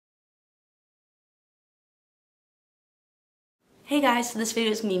Hey guys, so this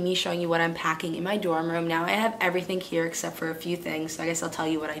video is going to be me showing you what I'm packing in my dorm room. Now I have everything here except for a few things, so I guess I'll tell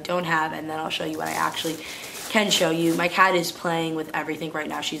you what I don't have and then I'll show you what I actually can show you. My cat is playing with everything right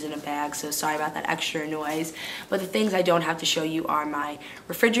now. She's in a bag, so sorry about that extra noise. But the things I don't have to show you are my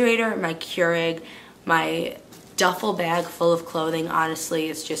refrigerator, my Keurig, my duffel bag full of clothing. Honestly,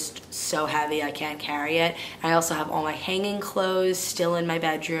 it's just so heavy I can't carry it. I also have all my hanging clothes still in my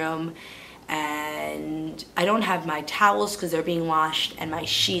bedroom. And I don't have my towels because they're being washed, and my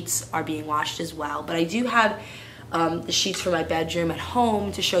sheets are being washed as well. But I do have the sheets for my bedroom at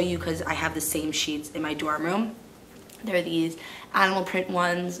home to show you because I have the same sheets in my dorm room. They're these animal print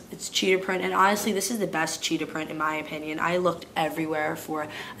ones. It's cheetah print, and honestly this is the best cheetah print in my opinion. I looked everywhere for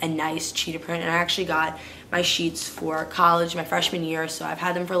a nice cheetah print, and I actually got my sheets for college my freshman year, so I've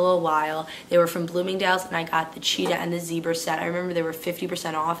had them for a little while. They were from Bloomingdale's, and I got the cheetah and the zebra set. I remember they were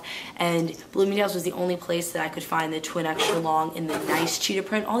 50% off, and Bloomingdale's was the only place that I could find the twin extra long in the nice cheetah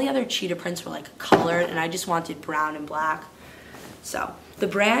print. All the other cheetah prints were like colored, and I just wanted brown and black. So the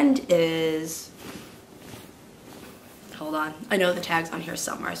brand is, hold on, I know the tag's on here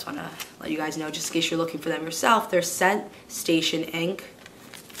somewhere. I just want to let you guys know just in case you're looking for them yourself. They're Scent Station Ink.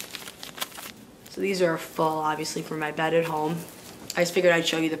 So these are full, obviously, for my bed at home. I just figured I'd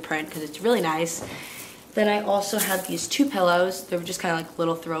show you the print because it's really nice. Then I also have these two pillows. They were just kind of like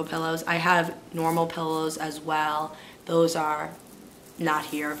little throw pillows. I have normal pillows as well. Those are not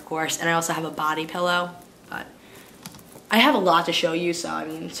here, of course. And I also have a body pillow, but I have a lot to show you, so I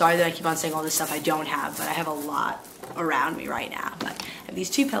mean, sorry that I keep on saying all this stuff I don't have, but I have a lot around me right now. But I have these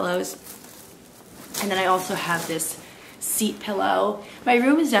two pillows, and then I also have this seat pillow. My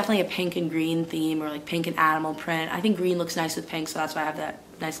room is definitely a pink and green theme, or like pink and animal print. I think green looks nice with pink, so that's why I have that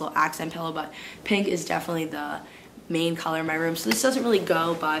nice little accent pillow, but pink is definitely the main color in my room. So this doesn't really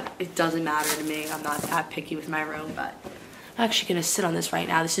go, but it doesn't matter to me. I'm not that picky with my room, but I'm actually gonna sit on this right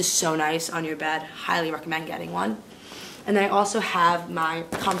now. This is so nice on your bed. Highly recommend getting one. And then I also have my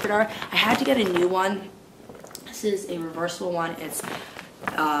comforter. I had to get a new one. This is a reversible one. It's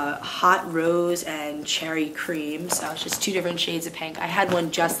hot rose and cherry cream, so it's just two different shades of pink. I had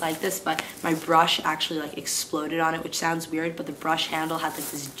one just like this, but my brush actually like exploded on it, which sounds weird, but the brush handle had like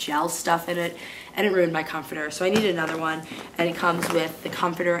this gel stuff in it, and it ruined my comforter, so I needed another one. And it comes with the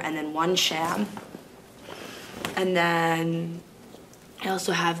comforter and then one sham. And then I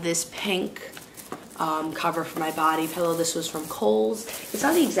also have this pink cover for my body pillow. This was from Kohl's. It's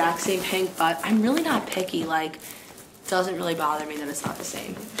not the exact same pink, but I'm really not picky. Like, it doesn't really bother me that it's not the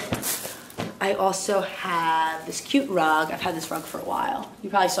same. I also have this cute rug. I've had this rug for a while.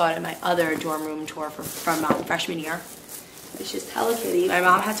 You probably saw it in my other dorm room tour from freshman year. It's just Hello Kitty. My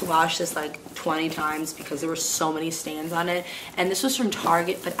mom had to wash this like 20 times because there were so many stains on it. And this was from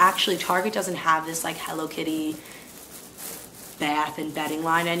Target, but actually Target doesn't have this like Hello Kitty bath and bedding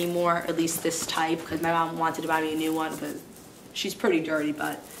line anymore, at least this type, because my mom wanted to buy me a new one, but she's pretty dirty,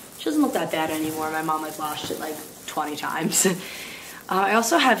 but she doesn't look that bad anymore. My mom like washed it like 20 times. I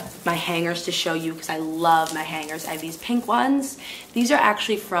also have my hangers to show you because I love my hangers. I have these pink ones. These are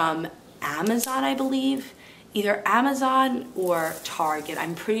actually from Amazon, I believe. Either Amazon or Target.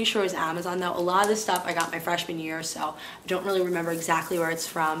 I'm pretty sure it's Amazon though. A lot of this stuff I got my freshman year, so I don't really remember exactly where it's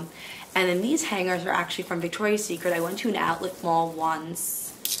from. And then these hangers are actually from Victoria's Secret. I went to an outlet mall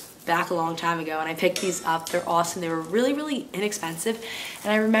once back a long time ago, and I picked these up. They're awesome. They were really, really inexpensive.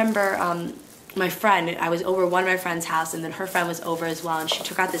 And I remember my friend, I was over one of my friend's house, and then her friend was over as well, and she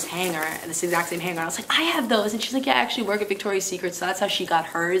took out this hanger, this exact same hanger. I was like, I have those. And she's like, yeah, I actually work at Victoria's Secret, so that's how she got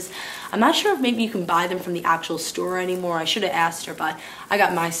hers. I'm not sure if maybe you can buy them from the actual store anymore. I should have asked her, but I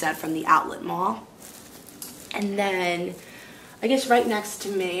got my set from the outlet mall. And then I guess right next to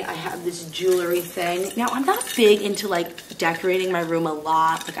me, I have this jewelry thing. Now, I'm not big into like decorating my room a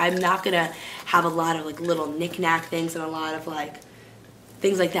lot. Like, I'm not gonna have a lot of like little knick-knack things and a lot of like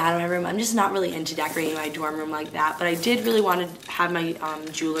things like that in my room. I'm just not really into decorating my dorm room like that. But I did really want to have my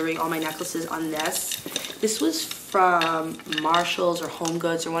jewelry, all my necklaces on this. This was from Marshall's or Home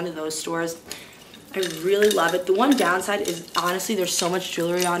Goods or one of those stores. I really love it. The one downside is, honestly, there's so much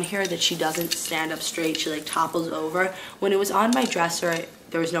jewelry on here that she doesn't stand up straight. She like topples over. When it was on my dresser,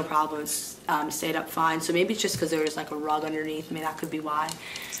 there was no problem. It stayed up fine. So maybe it's just because there was like a rug underneath me. That could be why.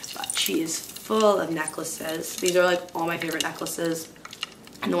 But she is full of necklaces. These are like all my favorite necklaces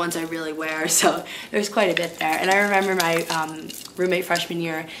and the ones I really wear. So there's quite a bit there. And I remember my roommate freshman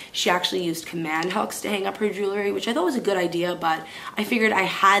year, she actually used command hooks to hang up her jewelry, which I thought was a good idea, but I figured I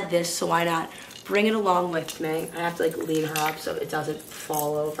had this, so why not bring it along with me. I have to like lean her up so it doesn't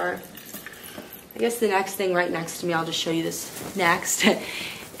fall over. I guess the next thing right next to me, I'll just show you this next,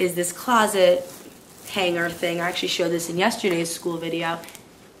 is this closet hanger thing. I actually showed this in yesterday's school video.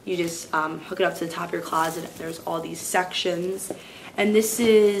 You just hook it up to the top of your closet. There's all these sections. And this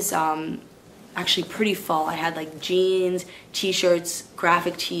is actually pretty full. I had like jeans, t-shirts,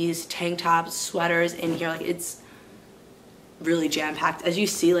 graphic tees, tank tops, sweaters in here. Like, it's really jam-packed. As you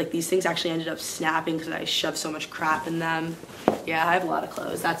see, like, these things actually ended up snapping because I shoved so much crap in them. Yeah, I have a lot of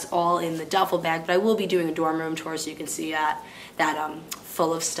clothes. That's all in the duffel bag, but I will be doing a dorm room tour so you can see that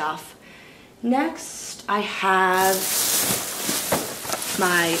full of stuff. Next, I have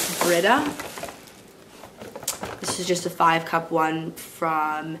my Brita. This is just a 5-cup one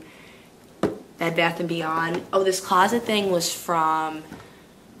from Bed Bath & Beyond. Oh, this closet thing was from,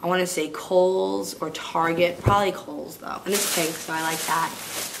 I want to say Kohl's or Target. Probably Kohl's though. And it's pink, so I like that.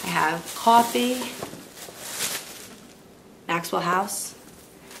 I have coffee, Maxwell House.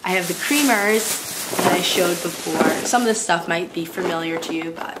 I have the creamers that I showed before. Some of this stuff might be familiar to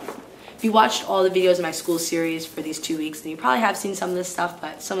you, but if you watched all the videos in my school series for these 2 weeks, then you probably have seen some of this stuff,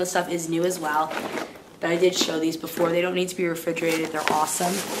 but some of the stuff is new as well. But I did show these before. They don't need to be refrigerated. They're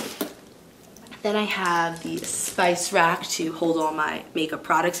awesome. Then I have the spice rack to hold all my makeup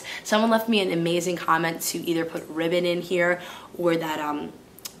products. Someone left me an amazing comment to either put ribbon in here or that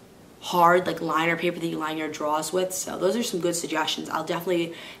hard like liner paper that you line your drawers with. So those are some good suggestions. I'll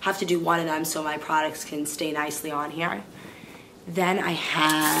definitely have to do one of them so my products can stay nicely on here. Then I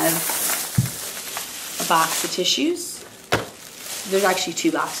have a box of tissues. There's actually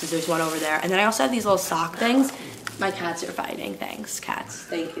 2 boxes. There's one over there. And then I also have these little sock things. My cats are fighting. Thanks, cats.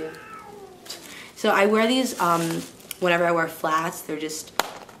 Thank you. So I wear these whenever I wear flats. They're just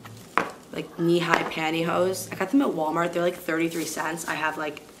like knee-high pantyhose. I got them at Walmart. They're like 33 cents. I have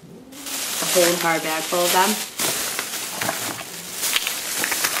like a whole entire bag full of them.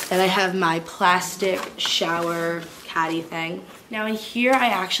 Then I have my plastic shower caddy thing. Now in here I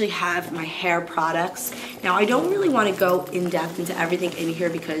actually have my hair products. Now I don't really want to go in depth into everything in here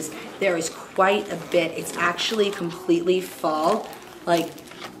because there is quite a bit. It's actually completely full. Like,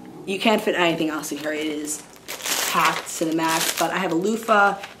 you can't fit anything else in here. It is packed to the max. But I have a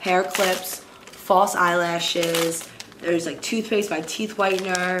loofah, hair clips, false eyelashes. There's like toothpaste, my teeth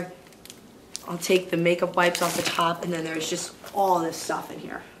whitener. I'll take the makeup wipes off the top, and then there's just all this stuff in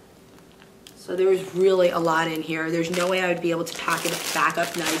here. So there's really a lot in here. There's no way I would be able to pack it back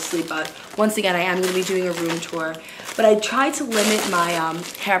up nicely, but once again, I am going to be doing a room tour. But I try to limit my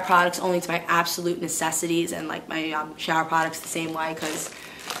hair products only to my absolute necessities, and like my shower products the same way, because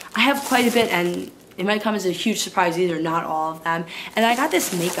I have quite a bit, and it might come as a huge surprise. These are not all of them. And I got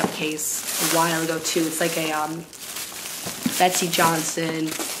this makeup case a while ago too. It's like a Betsy Johnson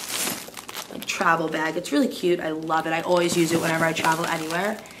like travel bag. It's really cute. I love it. I always use it whenever I travel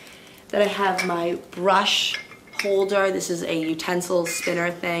anywhere. Then I have my brush holder. This is a utensil spinner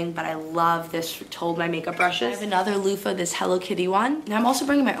thing, but I love this to hold my makeup brushes. I have another loofah, this Hello Kitty one. And I'm also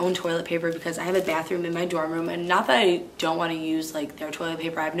bringing my own toilet paper because I have a bathroom in my dorm room, and not that I don't want to use like their toilet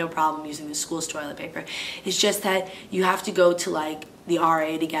paper. I have no problem using the school's toilet paper. It's just that you have to go to like the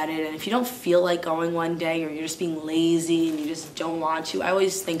RA to get it, and if you don't feel like going one day, or you're just being lazy and you just don't want to, I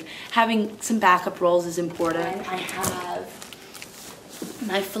always think having some backup rolls is important. And I have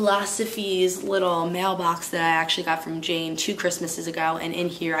my Philosophy's little mailbox that I actually got from Jane 2 Christmases ago, and in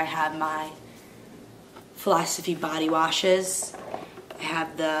here I have my Philosophy body washes. I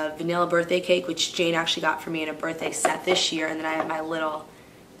have the vanilla birthday cake, which Jane actually got for me in a birthday set this year, and then I have my little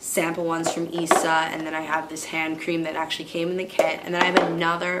sample ones from Issa, and then I have this hand cream that actually came in the kit, and then I have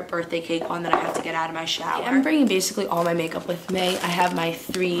another birthday cake one that I have to get out of my shower. I'm bringing basically all my makeup with me. I have my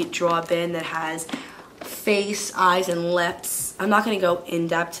 3-drawer bin that has face, eyes, and lips. I'm not going to go in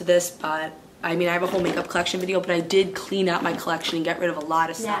depth to this, but I mean, I have a whole makeup collection video, but I did clean out my collection and get rid of a lot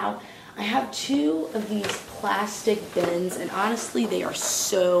of stuff. Now, I have 2 of these plastic bins, and honestly, they are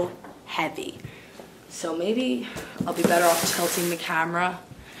so heavy. So maybe I'll be better off tilting the camera.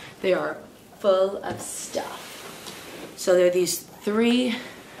 They are full of stuff. So there are these 3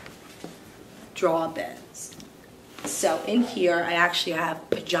 drawer bins. So in here, I actually have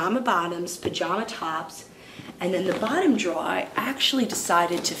pajama bottoms, pajama tops, and then the bottom drawer, I actually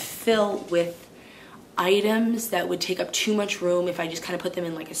decided to fill with items that would take up too much room if I just kind of put them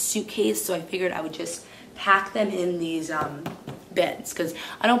in like a suitcase. So I figured I would just pack them in these bins, because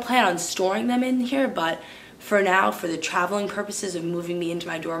I don't plan on storing them in here, but for now, for the traveling purposes of moving me into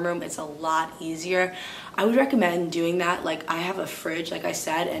my dorm room, it's a lot easier. I would recommend doing that. Like, I have a fridge, like I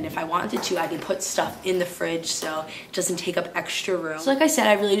said, and if I wanted to, I can put stuff in the fridge so it doesn't take up extra room. So like I said,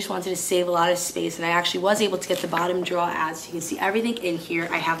 I really just wanted to save a lot of space, and I actually was able to get the bottom drawer out, so you can see everything in here.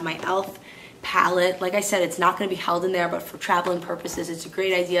 I have my e.l.f. palette. Like I said, it's not going to be held in there, but for traveling purposes, it's a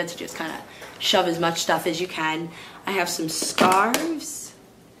great idea to just kind of shove as much stuff as you can. I have some scarves.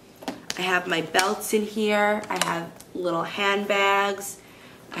 I have my belts in here. I have little handbags.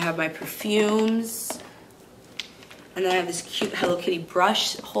 I have my perfumes. And then I have this cute Hello Kitty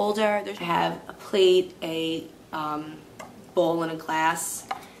brush holder. I have a plate, a bowl, and a glass.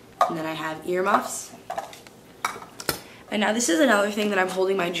 And then I have earmuffs. And now this is another thing that I'm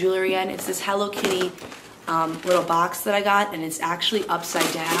holding my jewelry in. It's this Hello Kitty little box that I got, and it's actually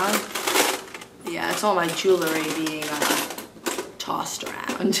upside down. Yeah, it's all my jewelry being tossed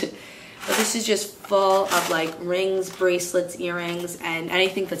around. But this is just full of like rings, bracelets, earrings, and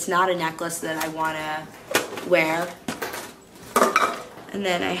anything that's not a necklace that I want to wear. And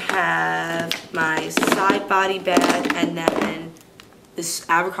then I have my side body bag, and then this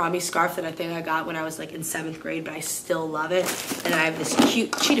Abercrombie scarf that I think I got when I was like in 7th grade, but I still love it. And then I have this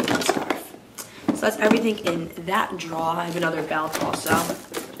cute cheetah print scarf. So that's everything in that drawer. I have another belt also,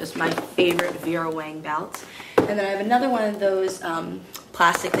 just my favorite Vera Wang belt. And then I have another one of those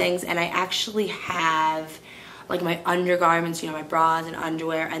plastic things, and I actually have like my undergarments, you know, my bras and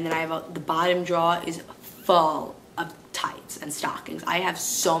underwear, and then I have the bottom drawer is full of tights and stockings. I have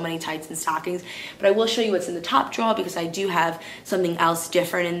so many tights and stockings, but I will show you what's in the top drawer because I do have something else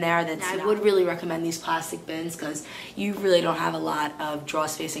different in there. I would really recommend these plastic bins because you really don't have a lot of drawer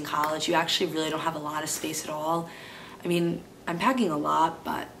space in college. You actually really don't have a lot of space at all. I mean, I'm packing a lot,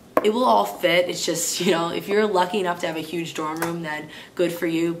 but it will all fit. It's just, you know, if you're lucky enough to have a huge dorm room, then good for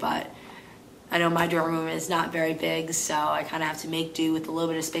you, but I know my dorm room is not very big, so I kind of have to make do with the little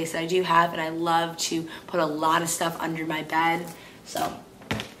bit of space that I do have, and I love to put a lot of stuff under my bed, so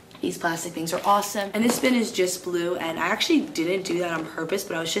these plastic things are awesome. And this bin is just blue, and I actually didn't do that on purpose,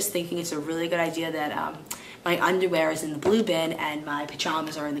 but I was just thinking it's a really good idea that my underwear is in the blue bin and my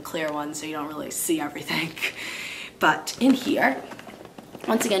pajamas are in the clear one, so you don't really see everything. But in here,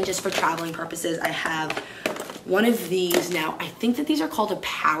 once again, just for traveling purposes, I have one of these. Now, I think that these are called a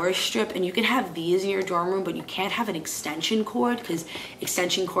power strip, and you can have these in your dorm room, but you can't have an extension cord because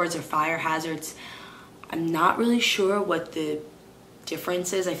extension cords are fire hazards. I'm not really sure what the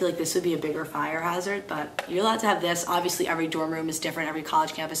difference is. I feel like this would be a bigger fire hazard, but you're allowed to have this. Obviously, every dorm room is different. Every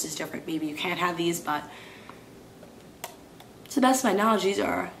college campus is different. Maybe you can't have these, but to the best of my knowledge, these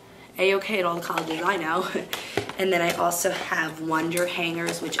are A-okay at all the colleges I know. And then I also have Wonder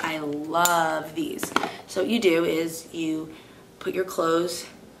hangers, which I love these. So what you do is you put your clothes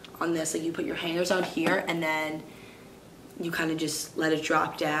on this, like you put your hangers on here, and then you kind of just let it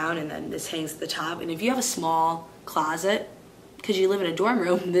drop down, and then this hangs at the top. And if you have a small closet, because you live in a dorm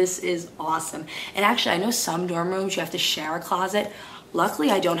room, this is awesome. And actually, I know some dorm rooms you have to share a closet. Luckily,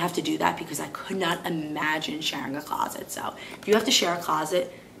 I don't have to do that because I could not imagine sharing a closet. So if you have to share a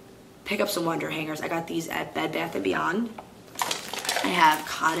closet, pick up some Wonder hangers. I got these at Bed Bath & Beyond. I have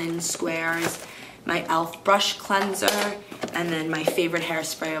cotton squares, my e.l.f. brush cleanser, and then my favorite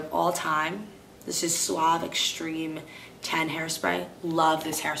hairspray of all time. This is Suave Extreme 10 hairspray. Love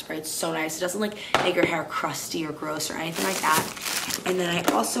this hairspray. It's so nice. It doesn't like make your hair crusty or gross or anything like that. And then I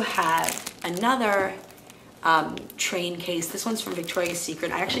also have another train case. This one's from Victoria's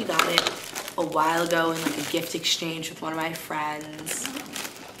Secret. I actually got it a while ago in like a gift exchange with one of my friends.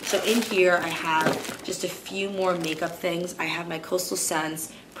 So in here I have just a few more makeup things. I have my Coastal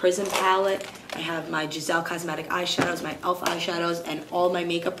Scents Prism palette. I have my Giselle Cosmetic eyeshadows, my e.l.f. eyeshadows, and all my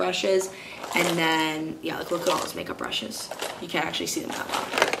makeup brushes. And then, yeah, like look at all those makeup brushes. You can't actually see them that well.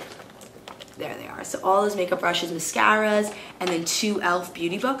 There they are. So all those makeup brushes, mascaras, and then 2 e.l.f.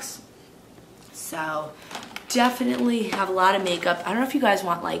 beauty books. So definitely have a lot of makeup. I don't know if you guys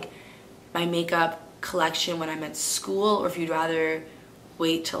want like my makeup collection when I'm at school, or if you'd rather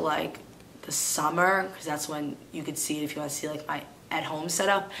wait till like the summer, because that's when you could see it if you want to see like my at-home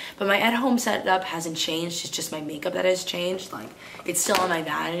setup. But my at-home setup hasn't changed. It's just my makeup that has changed. Like, it's still on my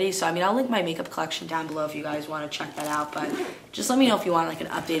Vanity. So I mean, I'll link my makeup collection down below if you guys want to check that out. But just let me know if you want like an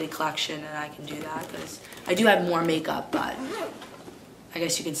updated collection, and I can do that, because I do have more makeup. But I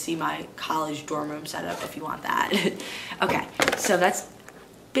guess you can see my college dorm room setup if you want that. Okay, so that's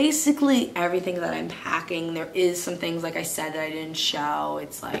basically everything that I'm packing. There is some things, like I said, that I didn't show.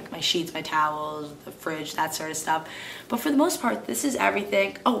 It's like my sheets, my towels, the fridge, that sort of stuff. But for the most part, this is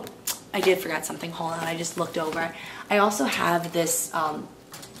everything. Oh, I did forget something. Hold on, I just looked over. I also have this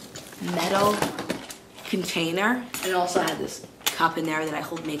metal container, and it also had this cup in there that I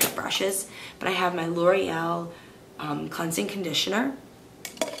hold makeup brushes. But I have my L'Oreal cleansing conditioner.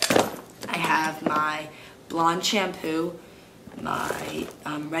 I have my blonde shampoo, my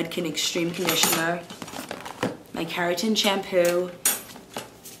Redken Extreme Conditioner, my keratin shampoo,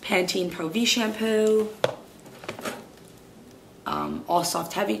 Pantene Pro V shampoo, All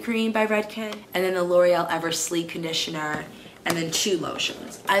Soft Heavy Cream by Redken, and then the L'Oreal Ever Sleek conditioner, and then 2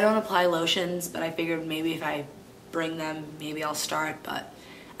 lotions. I don't apply lotions, but I figured maybe if I bring them, maybe I'll start, but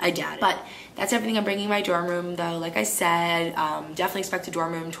I doubt it. But that's everything I'm bringing in my dorm room, though. Like I said, definitely expect a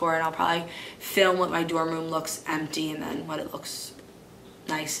dorm room tour, and I'll probably film what my dorm room looks empty and then what it looks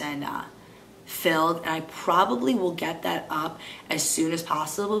nice and filled. And I probably will get that up as soon as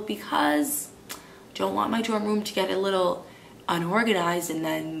possible because I don't want my dorm room to get a little unorganized and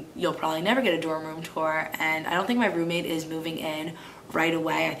then you'll probably never get a dorm room tour. And I don't think my roommate is moving in right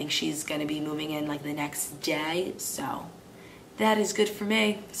away. I think she's gonna be moving in like the next day, so that is good for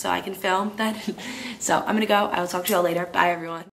me, so I can film that. So I'm gonna go. I will talk to y'all later. Bye, everyone.